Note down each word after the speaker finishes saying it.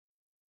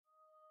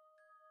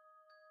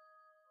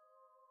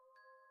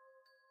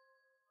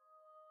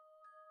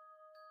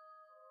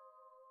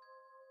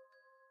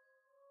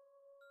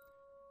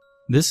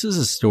This is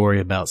a story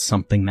about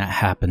something that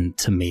happened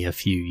to me a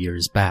few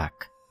years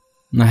back.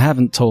 I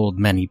haven't told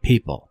many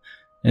people,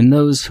 and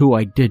those who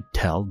I did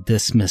tell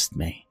dismissed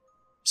me.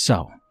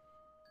 So,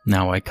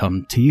 now I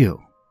come to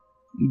you,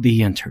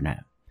 the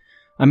internet.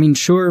 I mean,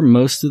 sure,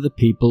 most of the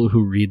people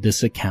who read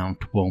this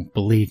account won't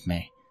believe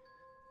me,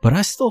 but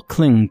I still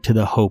cling to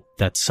the hope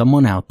that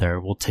someone out there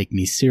will take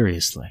me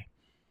seriously.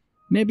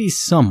 Maybe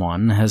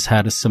someone has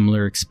had a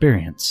similar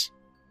experience.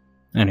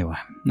 Anyway,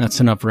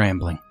 that's enough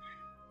rambling.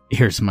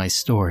 Here's my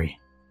story.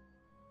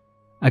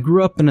 I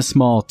grew up in a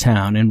small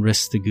town in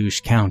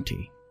Restigouche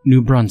County,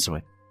 New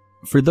Brunswick.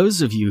 For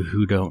those of you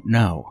who don't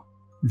know,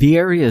 the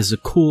area is a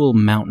cool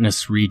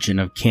mountainous region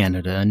of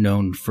Canada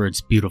known for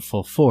its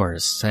beautiful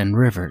forests and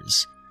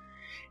rivers,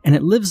 and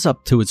it lives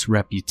up to its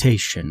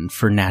reputation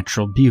for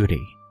natural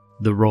beauty.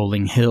 The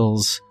rolling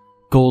hills,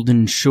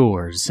 golden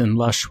shores, and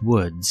lush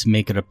woods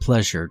make it a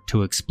pleasure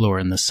to explore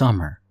in the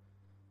summer.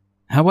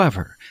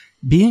 However,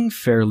 being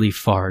fairly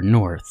far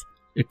north,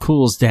 it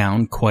cools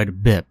down quite a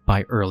bit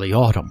by early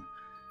autumn,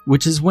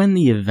 which is when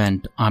the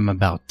event I'm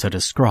about to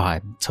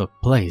describe took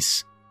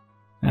place.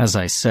 As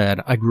I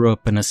said, I grew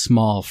up in a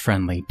small,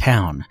 friendly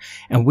town,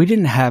 and we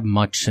didn't have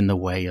much in the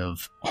way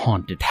of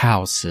haunted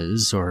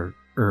houses or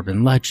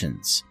urban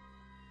legends.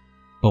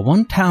 But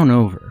one town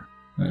over,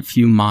 a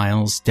few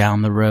miles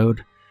down the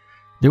road,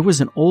 there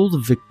was an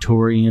old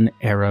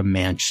Victorian-era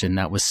mansion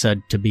that was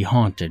said to be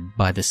haunted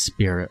by the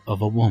spirit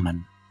of a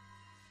woman.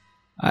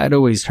 I'd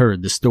always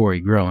heard the story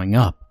growing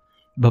up,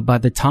 but by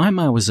the time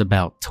I was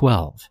about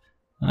 12,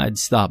 I'd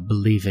stopped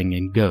believing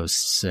in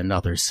ghosts and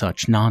other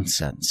such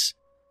nonsense.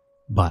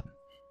 But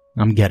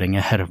I'm getting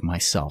ahead of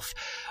myself.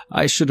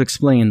 I should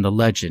explain the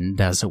legend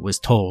as it was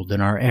told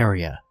in our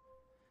area.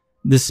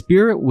 The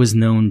spirit was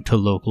known to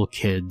local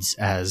kids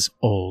as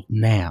Old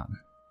Nan,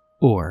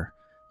 or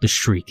the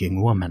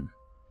Shrieking Woman.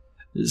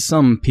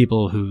 Some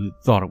people who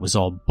thought it was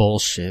all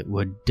bullshit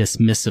would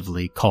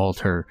dismissively call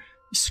her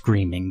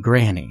Screaming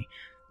Granny,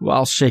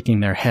 while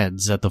shaking their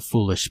heads at the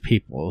foolish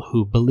people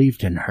who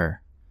believed in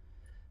her.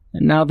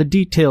 And now the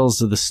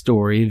details of the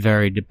story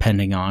vary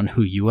depending on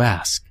who you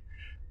ask,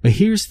 but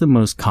here's the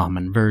most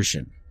common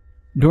version.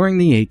 During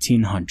the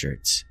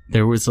 1800s,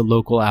 there was a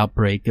local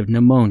outbreak of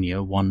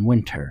pneumonia one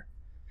winter.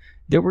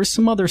 There were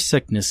some other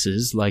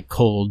sicknesses like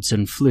colds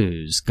and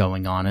flus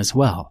going on as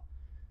well.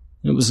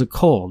 It was a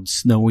cold,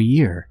 snowy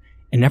year,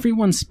 and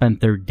everyone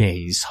spent their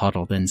days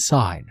huddled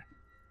inside.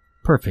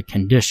 Perfect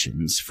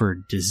conditions for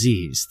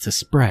disease to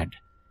spread.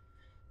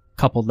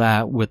 Couple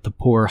that with the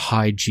poor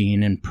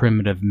hygiene and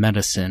primitive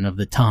medicine of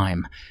the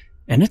time,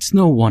 and it's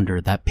no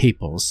wonder that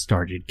people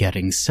started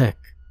getting sick.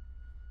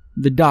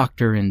 The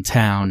doctor in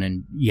town,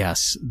 and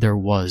yes, there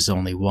was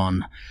only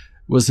one,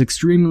 was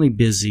extremely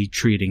busy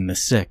treating the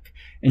sick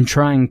and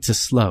trying to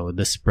slow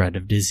the spread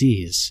of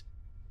disease.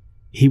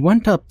 He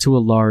went up to a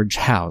large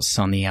house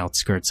on the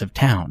outskirts of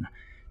town,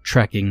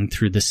 trekking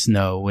through the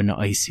snow and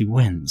icy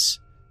winds,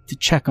 to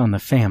check on the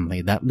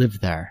family that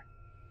lived there.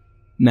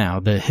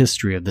 Now, the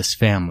history of this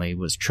family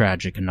was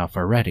tragic enough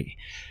already.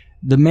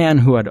 The man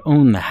who had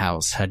owned the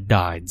house had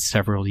died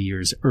several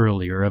years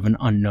earlier of an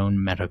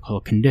unknown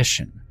medical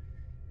condition.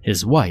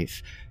 His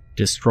wife,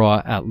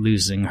 distraught at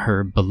losing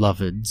her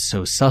beloved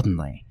so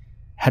suddenly,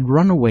 had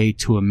run away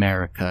to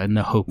America in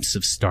the hopes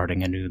of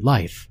starting a new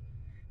life,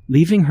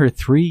 leaving her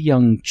 3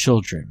 young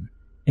children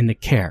in the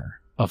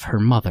care of her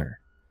mother.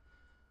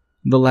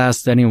 The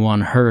last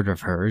anyone heard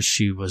of her,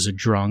 she was a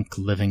drunk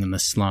living in the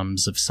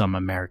slums of some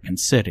American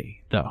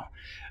city, though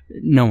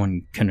no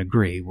one can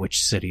agree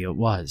which city it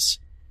was.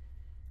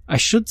 I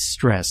should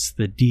stress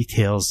the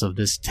details of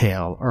this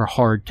tale are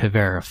hard to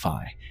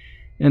verify,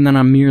 and that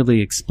I'm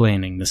merely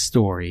explaining the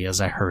story as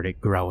I heard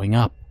it growing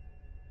up.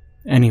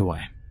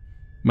 Anyway,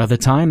 by the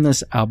time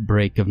this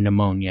outbreak of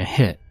pneumonia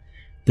hit,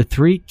 the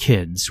 3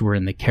 kids were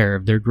in the care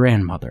of their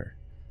grandmother,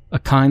 a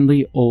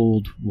kindly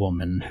old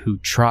woman who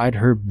tried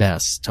her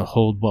best to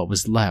hold what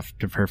was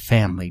left of her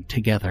family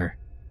together.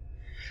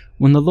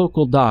 When the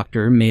local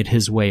doctor made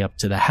his way up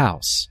to the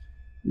house,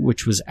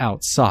 which was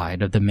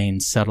outside of the main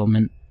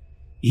settlement,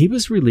 he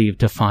was relieved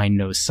to find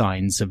no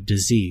signs of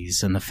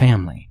disease in the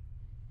family.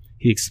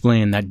 He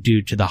explained that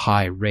due to the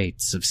high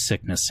rates of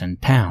sickness in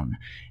town,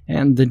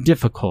 and the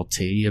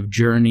difficulty of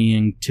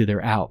journeying to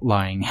their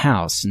outlying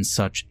house in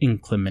such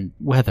inclement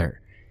weather,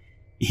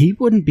 he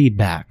wouldn't be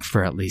back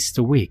for at least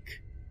a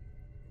week.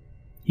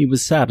 He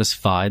was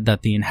satisfied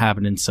that the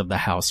inhabitants of the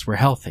house were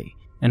healthy,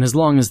 and as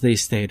long as they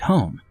stayed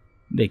home,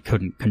 they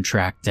couldn't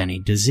contract any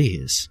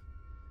disease.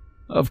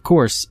 Of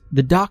course,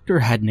 the doctor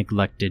had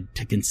neglected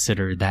to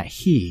consider that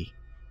he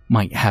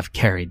might have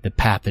carried the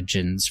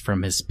pathogens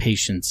from his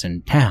patients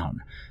in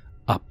town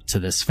up to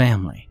this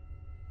family.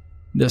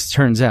 This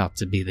turns out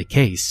to be the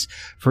case,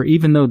 for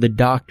even though the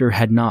doctor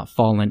had not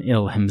fallen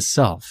ill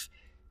himself,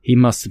 he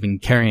must have been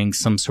carrying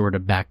some sort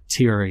of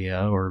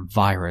bacteria or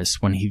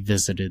virus when he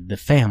visited the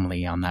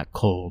family on that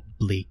cold,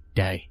 bleak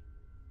day.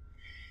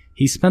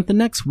 He spent the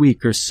next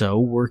week or so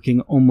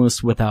working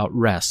almost without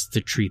rest to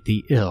treat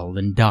the ill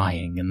and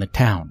dying in the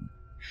town,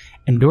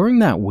 and during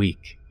that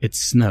week, it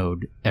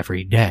snowed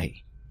every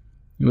day.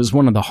 It was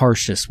one of the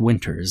harshest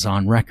winters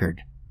on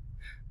record.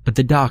 But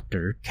the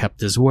doctor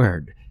kept his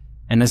word,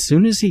 and as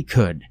soon as he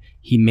could,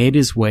 he made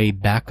his way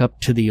back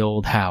up to the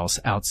old house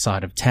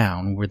outside of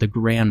town where the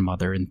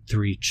grandmother and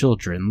 3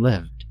 children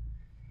lived.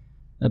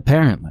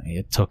 Apparently,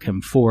 it took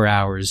him 4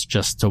 hours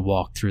just to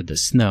walk through the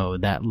snow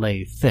that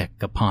lay thick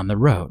upon the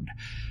road,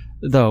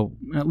 though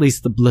at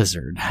least the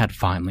blizzard had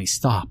finally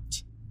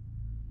stopped.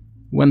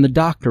 When the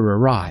doctor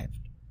arrived,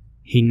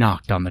 he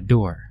knocked on the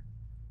door.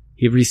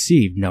 He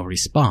received no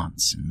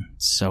response, and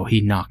so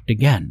he knocked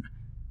again,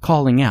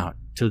 calling out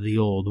to the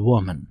old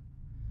woman.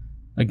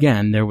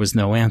 Again, there was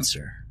no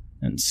answer,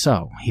 and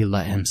so he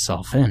let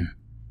himself in.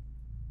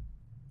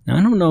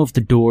 I don't know if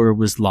the door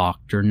was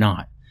locked or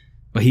not,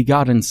 but he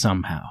got in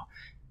somehow,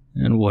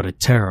 and what a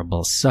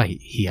terrible sight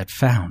he had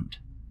found.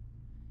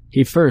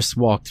 He first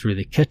walked through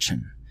the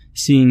kitchen,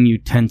 seeing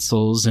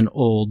utensils and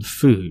old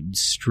food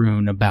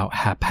strewn about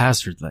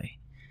haphazardly.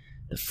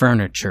 The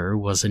furniture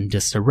was in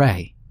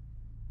disarray,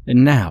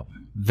 and now,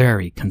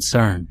 very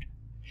concerned,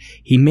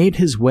 he made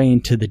his way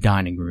into the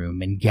dining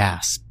room and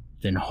gasped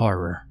in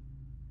horror.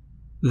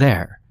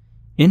 There,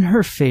 in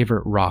her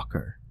favorite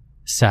rocker,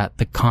 sat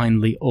the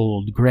kindly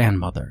old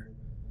grandmother,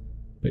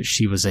 but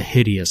she was a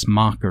hideous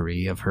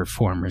mockery of her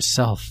former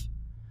self,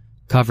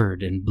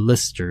 covered in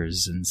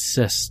blisters and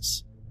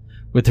cysts,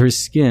 with her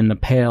skin a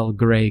pale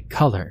gray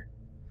color.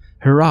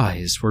 Her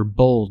eyes were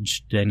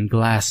bulged and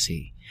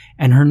glassy,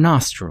 and her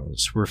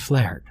nostrils were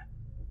flared.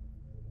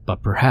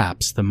 But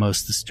perhaps the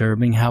most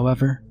disturbing,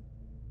 however,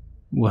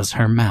 was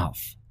her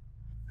mouth.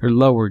 Her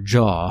lower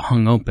jaw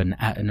hung open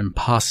at an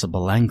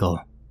impossible angle.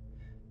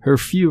 Her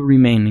few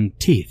remaining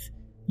teeth,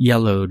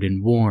 yellowed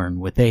and worn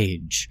with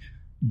age,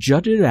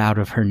 jutted out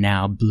of her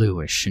now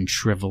bluish and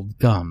shriveled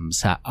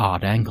gums at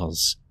odd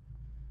angles.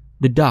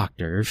 The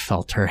doctor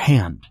felt her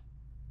hand.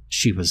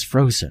 She was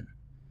frozen.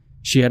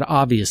 She had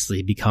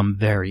obviously become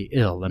very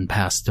ill and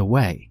passed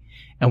away,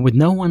 and with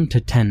no one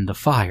to tend the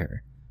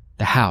fire,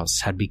 the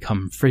house had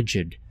become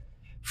frigid,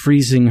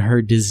 freezing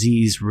her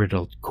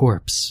disease-riddled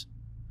corpse.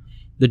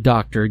 The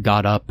doctor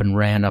got up and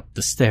ran up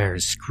the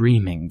stairs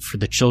screaming for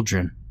the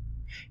children.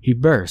 He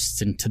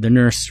burst into the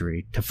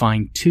nursery to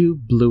find 2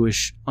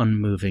 bluish,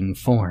 unmoving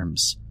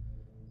forms.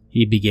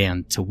 He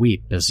began to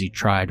weep as he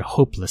tried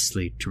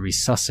hopelessly to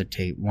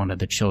resuscitate one of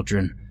the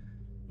children,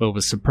 but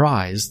was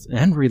surprised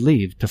and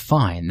relieved to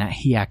find that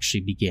he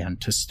actually began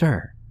to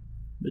stir.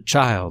 The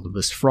child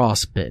was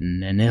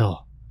frostbitten and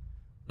ill,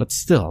 but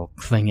still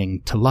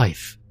clinging to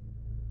life.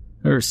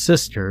 Her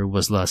sister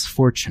was less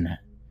fortunate.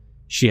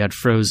 She had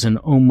frozen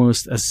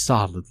almost as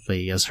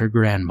solidly as her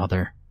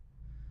grandmother.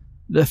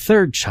 The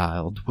 3rd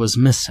child was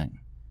missing.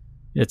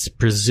 It's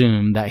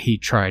presumed that he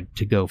tried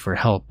to go for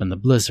help in the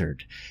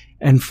blizzard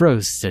and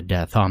froze to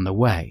death on the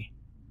way,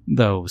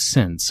 though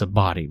since a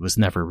body was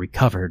never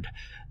recovered,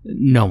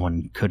 no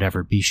one could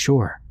ever be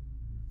sure.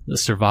 The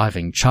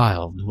surviving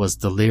child was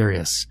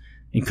delirious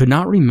and could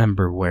not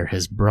remember where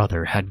his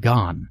brother had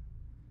gone.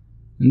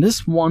 And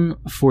this one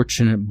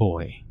fortunate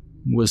boy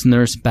was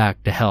nursed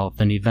back to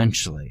health, and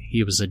eventually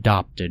he was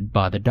adopted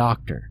by the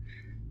doctor,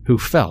 who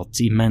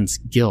felt immense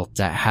guilt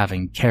at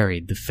having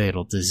carried the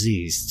fatal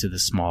disease to the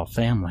small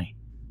family.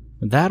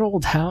 That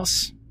old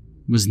house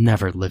was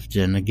never lived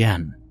in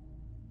again.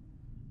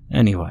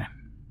 Anyway,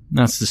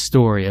 that's the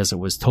story as it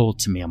was told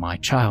to me in my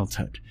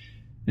childhood,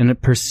 and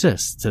it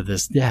persists to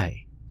this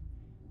day.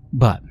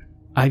 But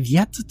I've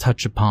yet to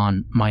touch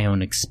upon my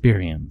own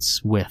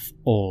experience with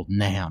Old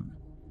Nan.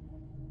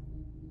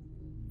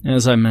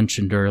 As I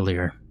mentioned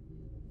earlier,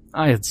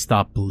 I had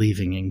stopped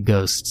believing in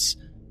ghosts,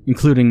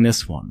 including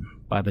this one,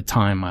 by the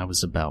time I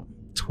was about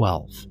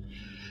 12.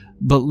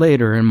 But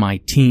later in my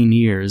teen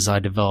years, I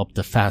developed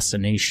a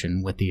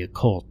fascination with the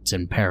occult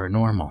and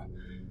paranormal.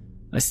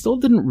 I still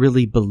didn't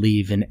really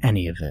believe in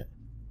any of it,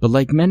 but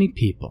like many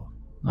people,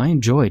 I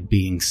enjoyed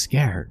being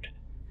scared.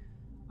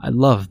 I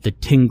loved the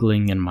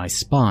tingling in my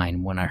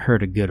spine when I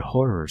heard a good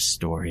horror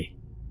story.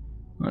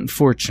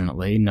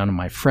 Unfortunately, none of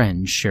my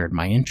friends shared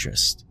my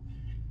interest.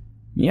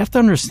 You have to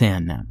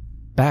understand that,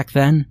 back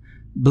then,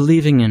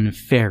 believing in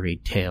fairy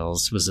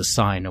tales was a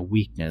sign of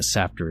weakness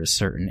after a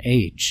certain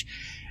age,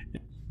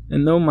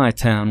 and though my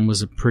town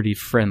was a pretty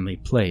friendly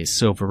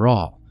place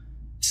overall,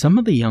 some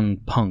of the young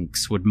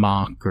punks would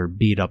mock or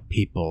beat up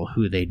people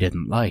who they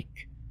didn't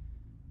like.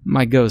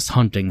 My ghost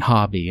hunting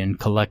hobby and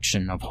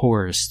collection of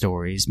horror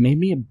stories made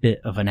me a bit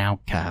of an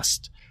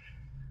outcast.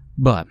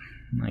 But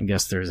I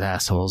guess there's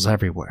assholes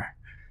everywhere.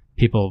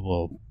 People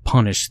will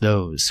punish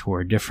those who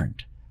are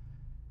different.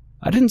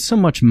 I didn't so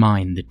much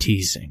mind the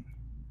teasing,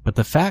 but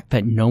the fact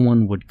that no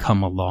one would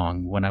come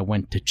along when I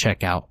went to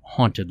check out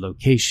haunted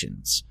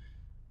locations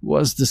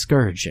was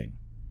discouraging.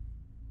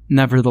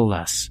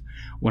 Nevertheless,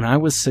 when I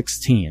was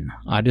 16,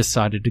 I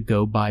decided to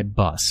go by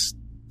bus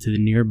to the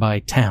nearby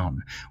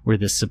town where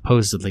this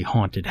supposedly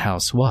haunted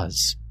house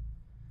was.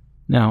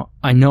 Now,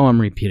 I know I'm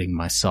repeating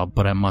myself,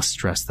 but I must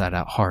stress that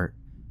at heart.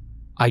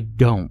 I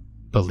don't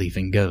believe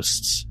in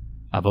ghosts.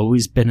 I've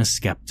always been a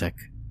skeptic.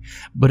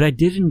 but I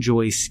did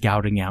enjoy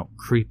scouting out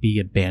creepy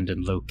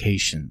abandoned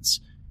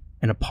locations,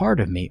 and a part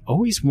of me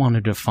always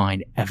wanted to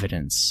find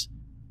evidence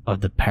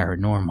of the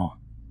paranormal.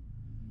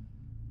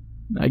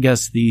 I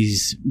guess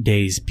these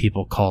days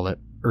people call it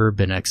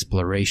urban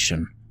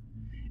exploration.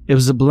 It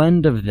was a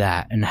blend of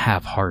that and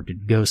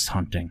half-hearted ghost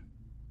hunting.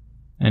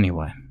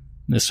 Anyway,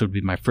 this would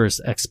be my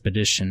first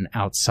expedition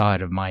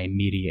outside of my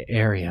immediate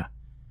area.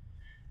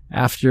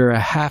 After a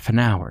half an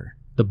hour,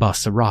 the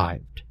bus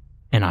arrived,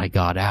 and I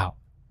got out.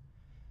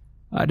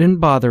 I didn't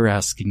bother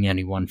asking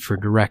anyone for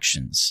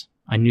directions.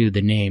 I knew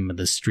the name of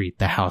the street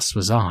the house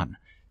was on,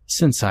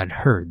 since I'd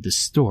heard the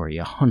story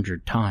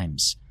 100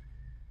 times.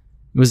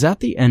 It was at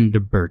the end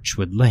of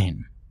Birchwood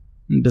Lane.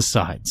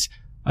 Besides,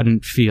 I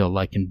didn't feel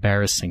like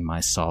embarrassing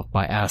myself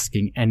by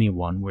asking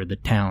anyone where the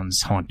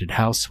town's haunted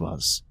house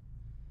was.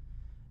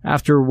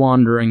 After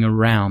wandering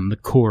around the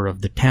core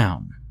of the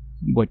town,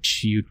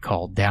 which you'd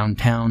call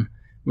downtown,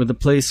 where the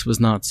place was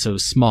not so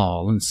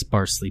small and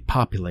sparsely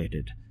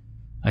populated,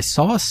 I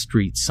saw a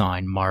street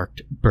sign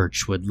marked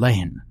Birchwood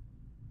Lane.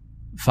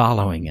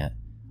 Following it,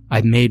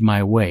 I made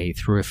my way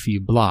through a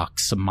few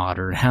blocks of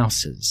modern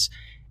houses,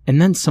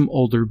 and then some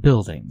older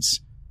buildings,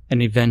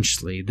 and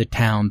eventually the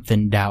town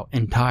thinned out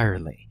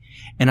entirely,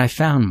 and I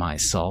found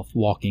myself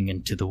walking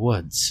into the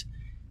woods.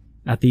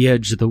 At the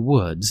edge of the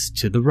woods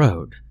to the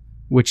road,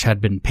 which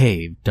had been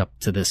paved up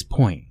to this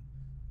point,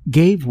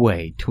 gave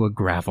way to a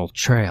gravel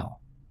trail.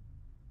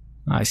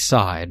 I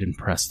sighed and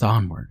pressed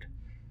onward.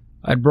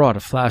 I'd brought a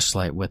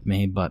flashlight with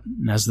me, but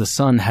as the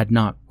sun had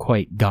not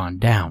quite gone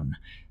down,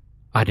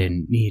 I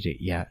didn't need it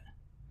yet.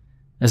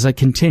 As I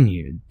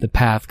continued, the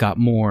path got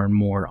more and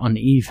more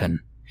uneven,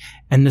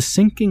 and the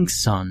sinking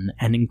sun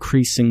and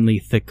increasingly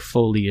thick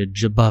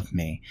foliage above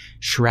me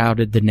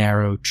shrouded the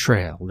narrow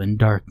trail in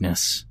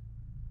darkness.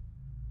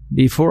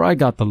 Before I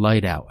got the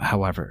light out,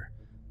 however,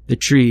 the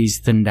trees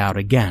thinned out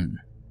again,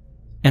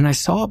 and I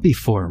saw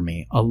before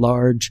me a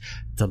large,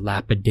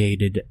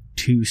 dilapidated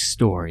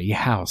 2-story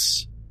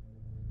house.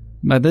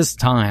 By this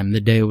time,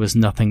 the day was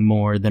nothing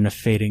more than a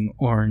fading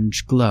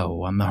orange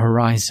glow on the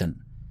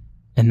horizon,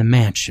 and the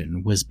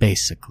mansion was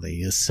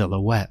basically a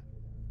silhouette.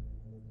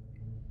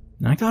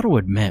 I gotta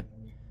admit,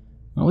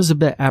 I was a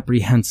bit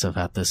apprehensive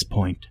at this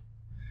point,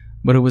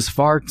 but it was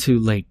far too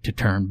late to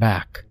turn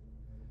back.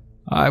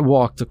 I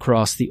walked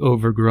across the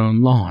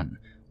overgrown lawn,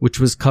 which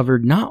was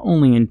covered not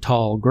only in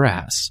tall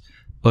grass,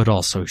 but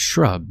also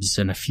shrubs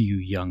and a few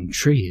young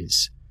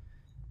trees.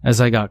 As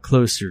I got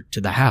closer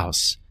to the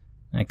house,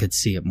 I could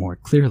see it more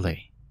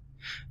clearly.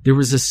 There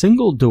was a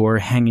single door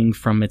hanging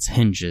from its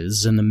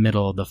hinges in the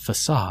middle of the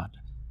facade.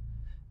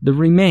 The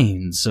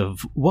remains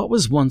of what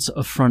was once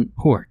a front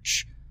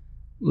porch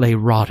lay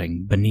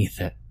rotting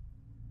beneath it.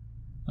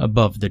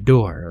 Above the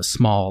door, a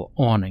small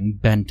awning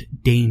bent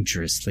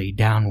dangerously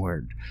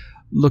downward,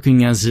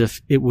 looking as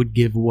if it would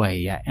give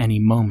way at any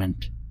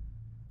moment.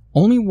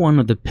 Only one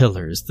of the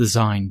pillars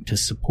designed to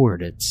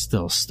support it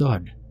still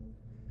stood.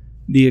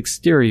 The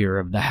exterior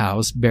of the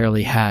house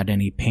barely had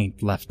any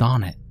paint left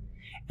on it,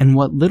 and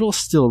what little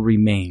still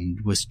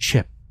remained was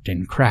chipped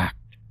and cracked.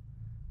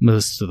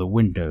 Most of the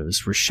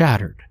windows were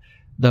shattered,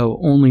 though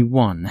only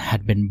one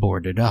had been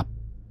boarded up.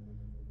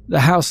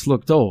 The house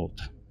looked old,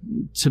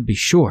 to be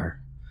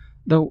sure,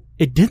 though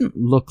it didn't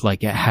look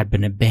like it had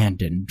been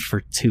abandoned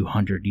for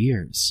 200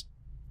 years.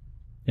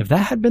 If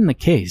that had been the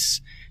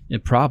case,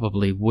 it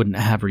probably wouldn't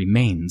have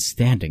remained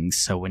standing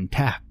so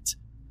intact.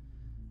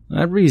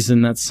 I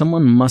reasoned that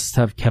someone must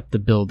have kept the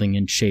building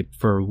in shape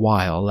for a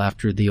while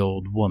after the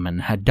old woman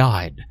had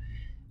died,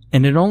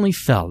 and it only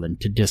fell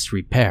into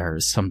disrepair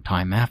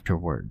sometime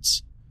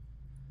afterwards.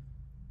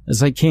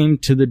 As I came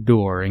to the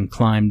door and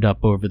climbed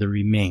up over the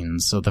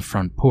remains of the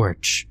front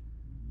porch,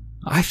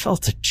 I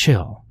felt a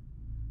chill.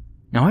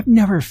 Now, I've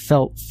never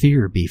felt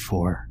fear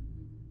before,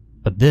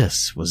 but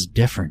this was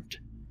different.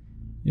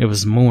 It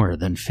was more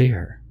than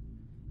fear.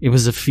 It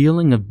was a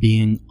feeling of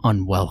being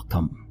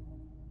unwelcome,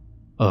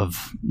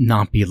 of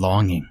not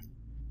belonging.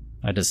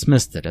 I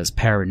dismissed it as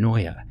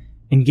paranoia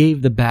and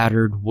gave the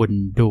battered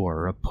wooden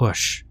door a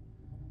push.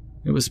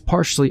 It was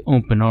partially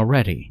open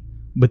already,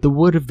 but the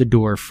wood of the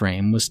door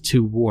frame was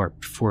too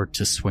warped for it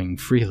to swing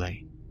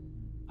freely.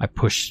 I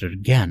pushed it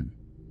again,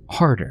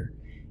 harder,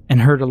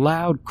 and heard a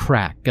loud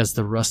crack as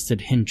the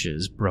rusted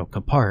hinges broke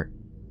apart.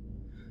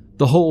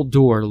 The whole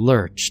door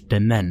lurched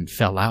and then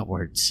fell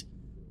outwards.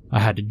 I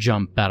had to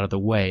jump out of the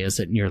way as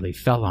it nearly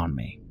fell on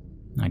me.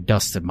 I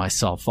dusted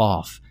myself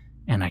off,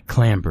 and I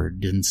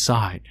clambered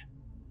inside.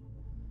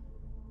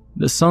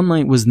 The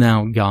sunlight was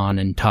now gone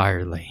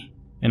entirely,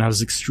 and I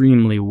was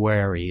extremely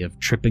wary of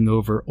tripping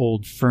over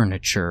old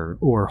furniture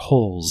or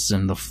holes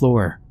in the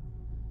floor.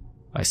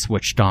 I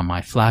switched on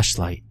my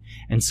flashlight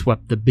and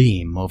swept the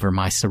beam over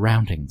my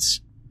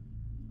surroundings.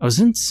 I was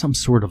in some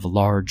sort of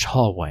large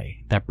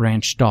hallway that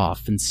branched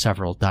off in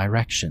several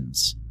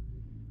directions.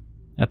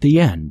 At the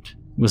end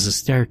was a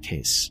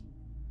staircase.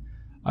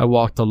 I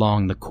walked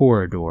along the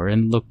corridor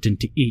and looked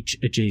into each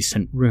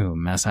adjacent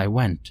room as I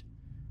went.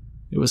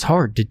 It was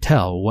hard to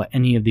tell what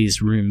any of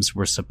these rooms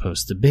were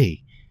supposed to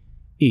be.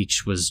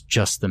 Each was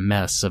just a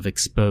mess of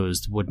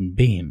exposed wooden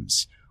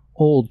beams,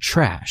 old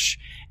trash,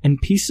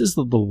 and pieces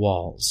of the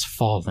walls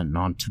fallen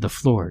onto the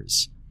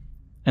floors,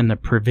 and the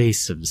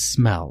pervasive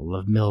smell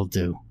of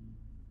mildew.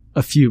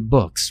 A few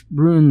books,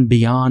 ruined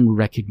beyond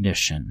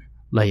recognition,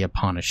 lay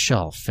upon a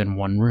shelf in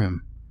one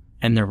room,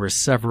 and there were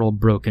several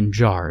broken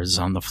jars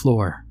on the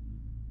floor.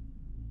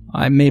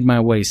 I made my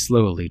way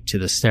slowly to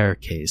the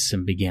staircase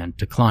and began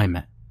to climb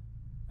it.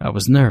 I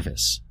was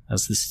nervous,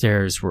 as the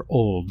stairs were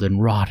old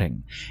and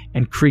rotting,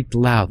 and creaked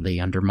loudly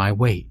under my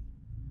weight.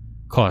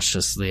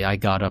 Cautiously, I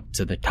got up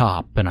to the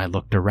top and I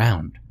looked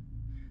around.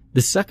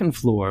 The second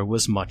floor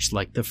was much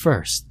like the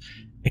first,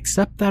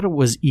 except that it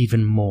was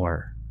even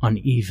more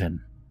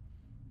uneven.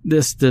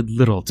 This did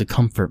little to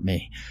comfort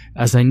me,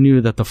 as I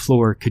knew that the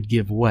floor could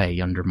give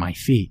way under my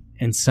feet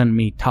and send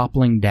me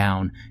toppling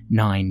down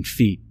 9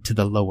 feet to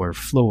the lower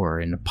floor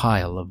in a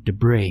pile of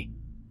debris.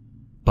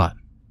 But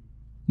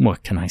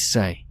what can I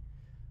say?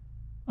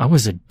 I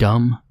was a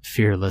dumb,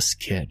 fearless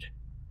kid.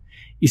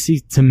 You see,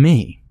 to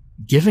me,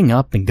 giving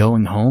up and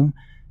going home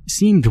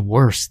seemed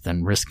worse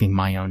than risking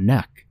my own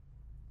neck.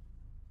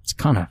 It's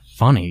kind of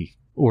funny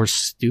or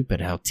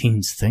stupid how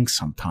teens think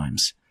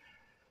sometimes.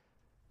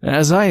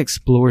 As I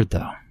explored,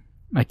 though,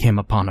 I came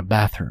upon a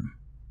bathroom.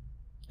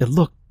 It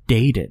looked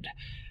dated.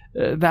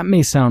 That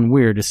may sound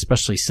weird,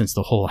 especially since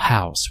the whole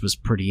house was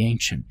pretty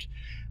ancient,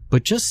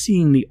 but just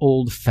seeing the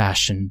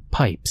old-fashioned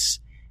pipes,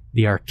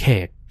 the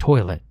archaic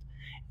toilet,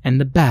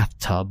 and the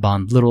bathtub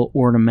on little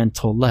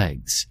ornamental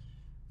legs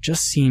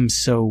just seemed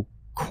so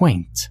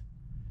quaint.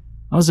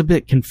 I was a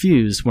bit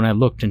confused when I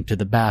looked into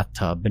the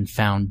bathtub and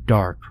found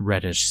dark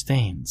reddish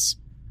stains.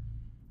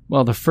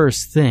 Well, the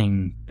first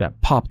thing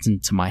that popped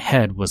into my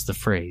head was the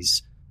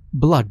phrase,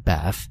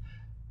 bloodbath.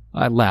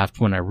 I laughed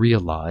when I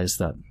realized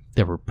that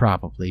they were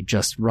probably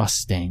just rust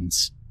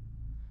stains.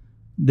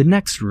 The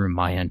next room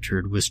I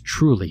entered was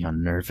truly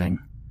unnerving.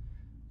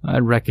 I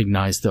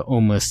recognized it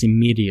almost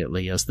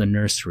immediately as the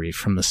nursery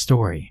from the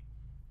story.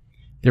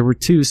 There were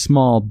 2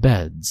 small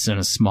beds and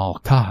a small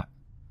cot.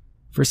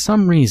 For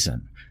some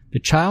reason, the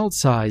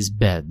child-sized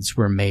beds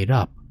were made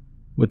up,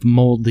 with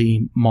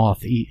moldy,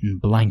 moth-eaten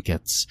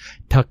blankets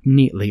tucked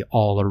neatly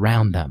all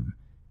around them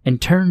and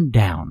turned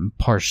down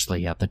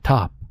partially at the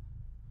top.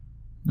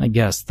 I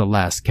guess the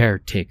last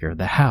caretaker of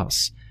the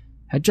house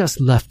had just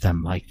left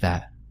them like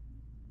that.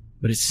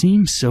 But it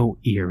seemed so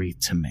eerie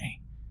to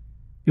me.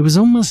 It was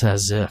almost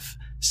as if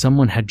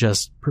someone had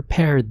just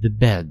prepared the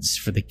beds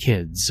for the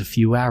kids a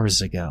few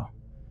hours ago.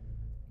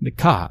 The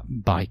cot,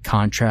 by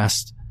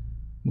contrast,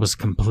 was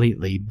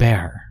completely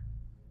bare.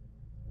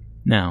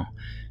 Now,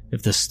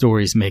 if the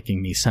story's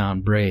making me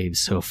sound brave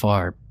so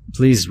far,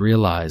 please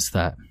realize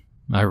that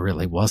I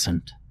really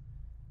wasn't.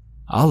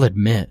 I'll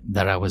admit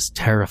that I was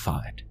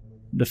terrified.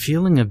 The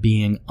feeling of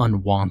being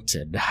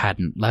unwanted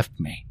hadn't left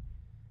me.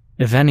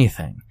 If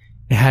anything,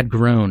 it had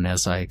grown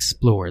as I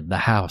explored the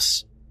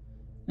house.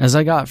 As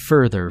I got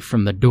further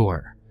from the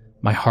door,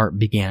 my heart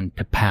began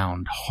to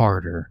pound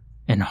harder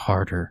and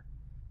harder.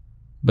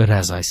 But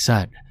as I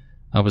said,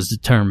 I was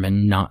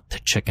determined not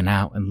to chicken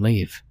out and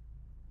leave.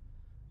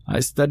 I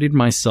steadied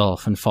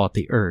myself and fought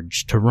the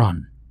urge to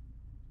run.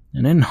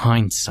 And in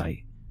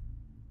hindsight,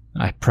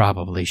 I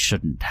probably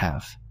shouldn't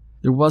have.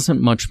 There wasn't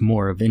much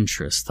more of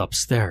interest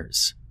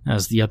upstairs,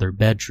 as the other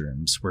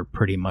bedrooms were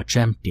pretty much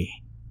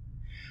empty.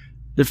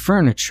 The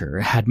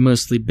furniture had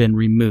mostly been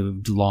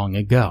removed long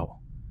ago,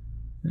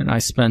 and I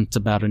spent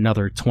about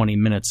another 20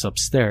 minutes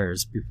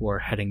upstairs before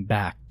heading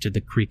back to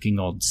the creaking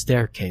old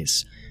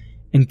staircase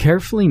and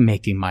carefully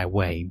making my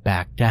way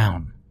back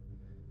down.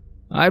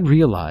 I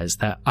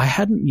realized that I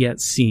hadn't yet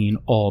seen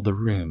all the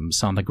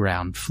rooms on the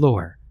ground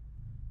floor,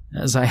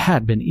 as I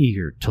had been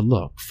eager to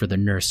look for the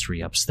nursery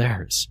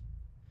upstairs.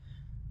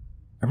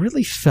 I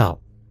really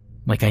felt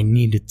like I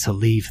needed to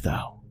leave,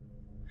 though,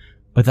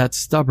 but that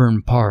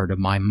stubborn part of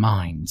my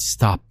mind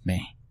stopped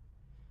me.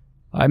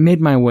 I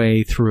made my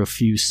way through a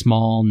few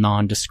small,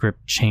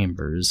 nondescript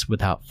chambers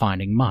without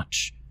finding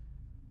much,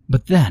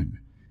 but then,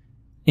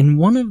 in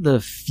one of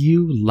the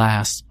few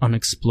last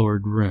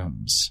unexplored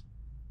rooms,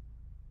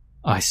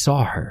 I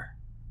saw her.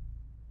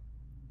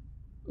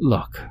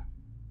 Look,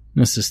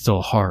 this is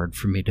still hard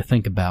for me to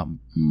think about,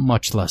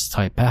 much less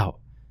type out.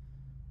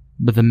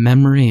 But the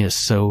memory is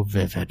so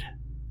vivid.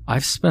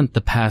 I've spent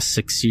the past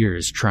 6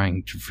 years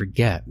trying to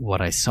forget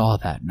what I saw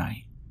that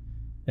night,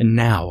 and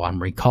now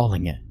I'm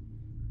recalling it,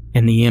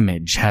 and the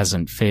image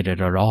hasn't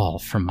faded at all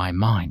from my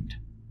mind.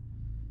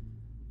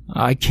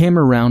 I came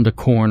around a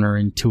corner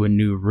into a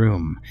new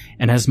room,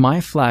 and as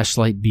my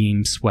flashlight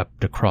beam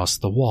swept across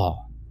the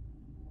wall,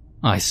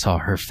 I saw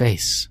her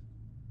face.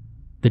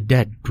 The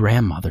dead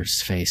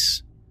grandmother's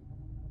face.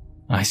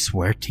 I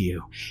swear to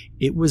you,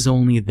 it was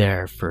only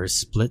there for a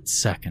split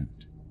second,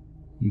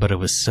 but it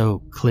was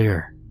so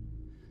clear.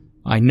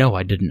 I know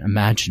I didn't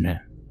imagine it.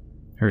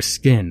 Her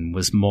skin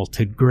was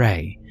molted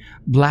gray,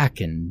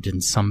 blackened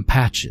in some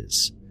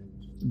patches.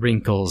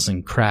 Wrinkles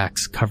and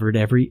cracks covered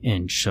every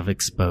inch of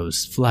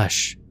exposed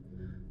flesh.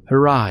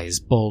 Her eyes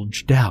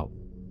bulged out,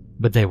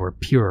 but they were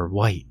pure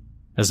white,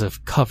 as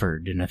if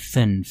covered in a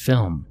thin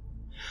film.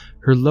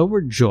 Her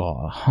lower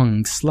jaw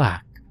hung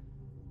slack,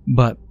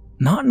 but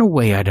not in a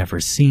way I'd ever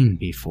seen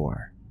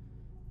before.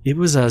 It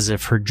was as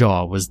if her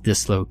jaw was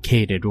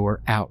dislocated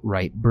or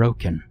outright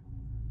broken.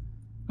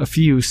 A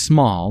few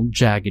small,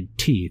 jagged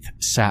teeth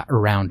sat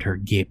around her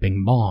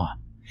gaping maw,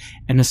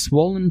 and a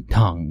swollen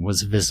tongue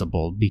was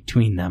visible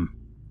between them.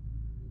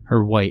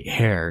 Her white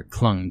hair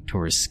clung to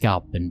her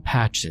scalp in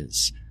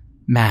patches,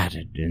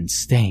 matted and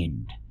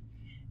stained,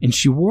 and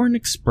she wore an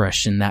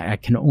expression that I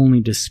can only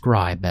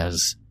describe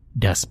as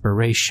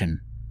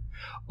desperation,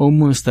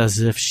 almost as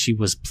if she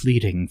was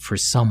pleading for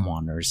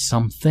someone or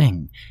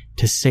something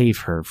to save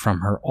her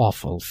from her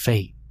awful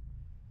fate.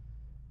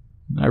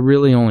 I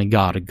really only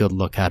got a good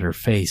look at her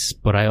face,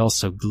 but I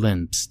also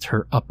glimpsed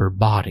her upper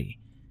body,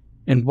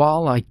 and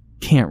while I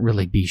can't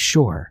really be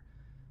sure,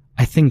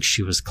 I think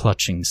she was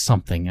clutching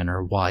something in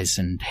her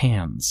wizened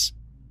hands.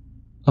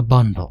 A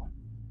bundle.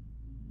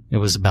 It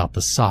was about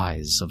the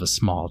size of a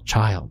small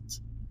child.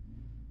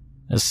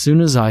 As soon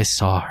as I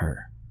saw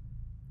her,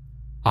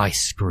 I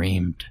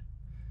screamed.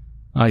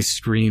 I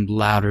screamed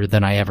louder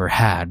than I ever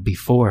had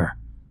before,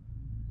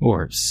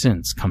 or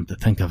since, come to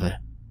think of it.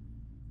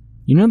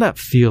 You know that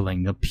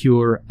feeling of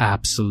pure,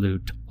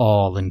 absolute,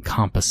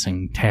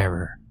 all-encompassing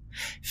terror?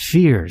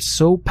 Fear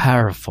so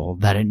powerful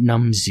that it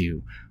numbs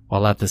you,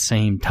 while at the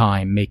same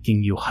time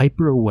making you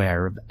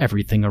hyper-aware of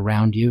everything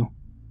around you?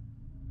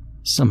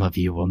 Some of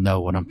you will know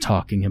what I'm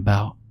talking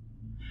about.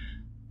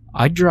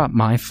 I dropped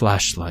my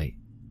flashlight,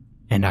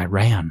 and I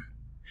ran.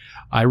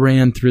 I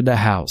ran through the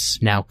house,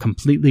 now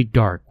completely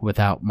dark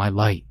without my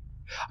light.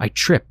 I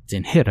tripped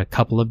and hit a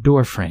couple of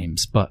door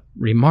frames, but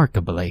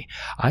remarkably,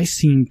 I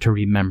seemed to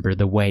remember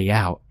the way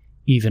out,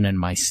 even in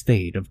my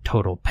state of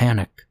total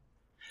panic.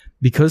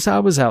 Because I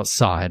was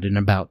outside in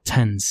about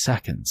 10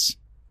 seconds.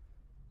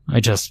 I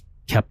just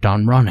kept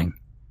on running,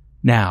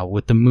 now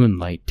with the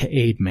moonlight to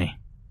aid me.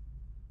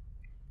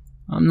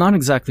 I'm not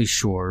exactly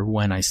sure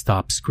when I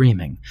stopped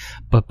screaming,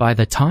 but by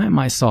the time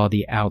I saw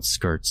the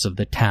outskirts of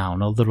the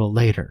town a little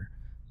later,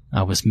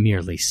 I was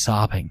merely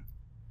sobbing.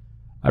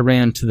 I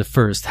ran to the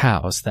first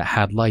house that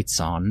had lights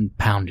on and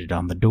pounded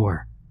on the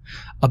door.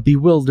 A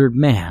bewildered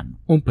man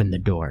opened the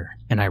door,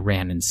 and I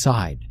ran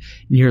inside,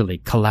 nearly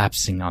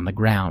collapsing on the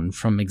ground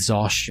from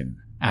exhaustion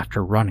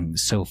after running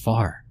so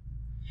far.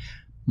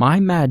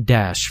 My mad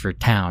dash for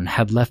town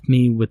had left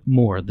me with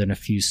more than a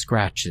few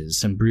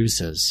scratches and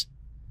bruises,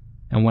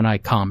 and when I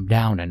calmed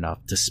down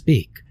enough to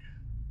speak,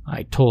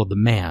 I told the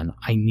man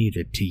I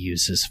needed to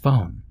use his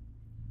phone.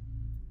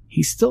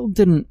 He still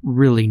didn't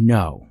really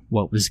know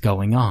what was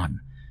going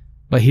on,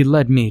 but he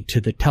led me to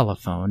the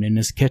telephone in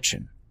his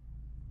kitchen.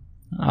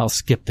 I'll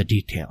skip the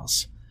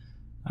details.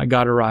 I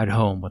got a ride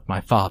home with my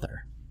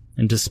father,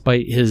 and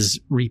despite his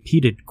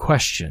repeated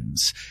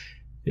questions,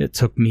 it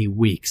took me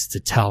weeks to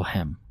tell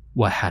him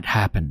what had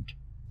happened.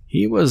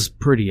 He was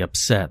pretty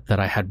upset that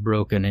I had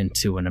broken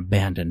into an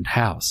abandoned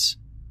house,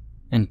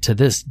 and to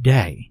this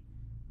day,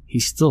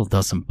 he still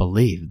doesn't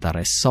believe that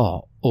I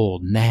saw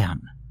old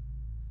Nan.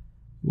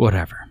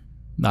 Whatever,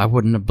 I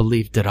wouldn't have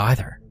believed it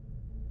either.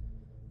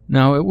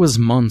 Now, it was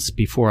months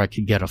before I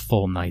could get a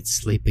full night's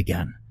sleep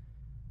again.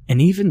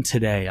 And even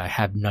today I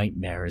have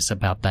nightmares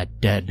about that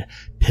dead,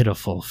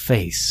 pitiful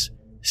face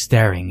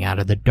staring out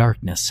of the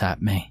darkness at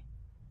me.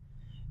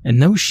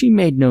 And though she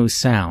made no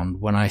sound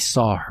when I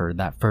saw her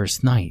that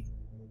first night,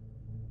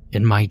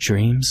 in my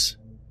dreams,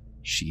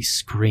 she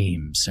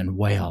screams and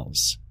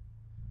wails.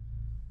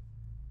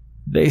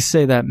 They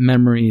say that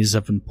memories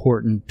of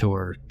important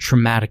or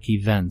traumatic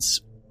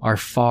events are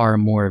far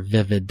more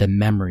vivid than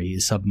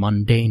memories of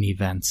mundane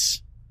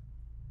events.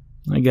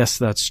 I guess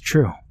that's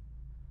true.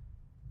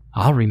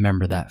 I'll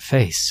remember that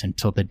face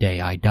until the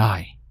day I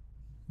die.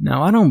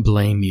 Now, I don't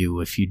blame you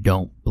if you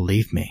don't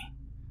believe me,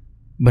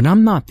 but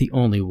I'm not the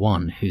only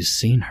one who's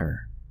seen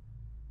her.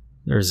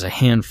 There's a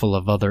handful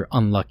of other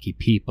unlucky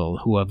people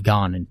who have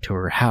gone into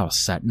her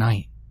house at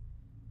night.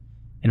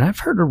 And I've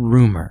heard a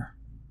rumor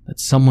that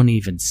someone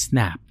even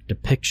snapped a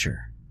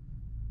picture,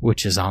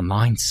 which is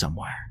online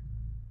somewhere.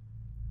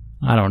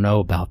 I don't know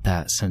about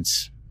that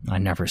since I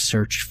never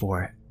searched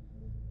for it,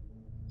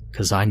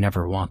 'cause I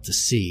never want to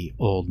see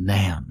old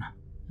Nan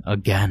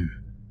again.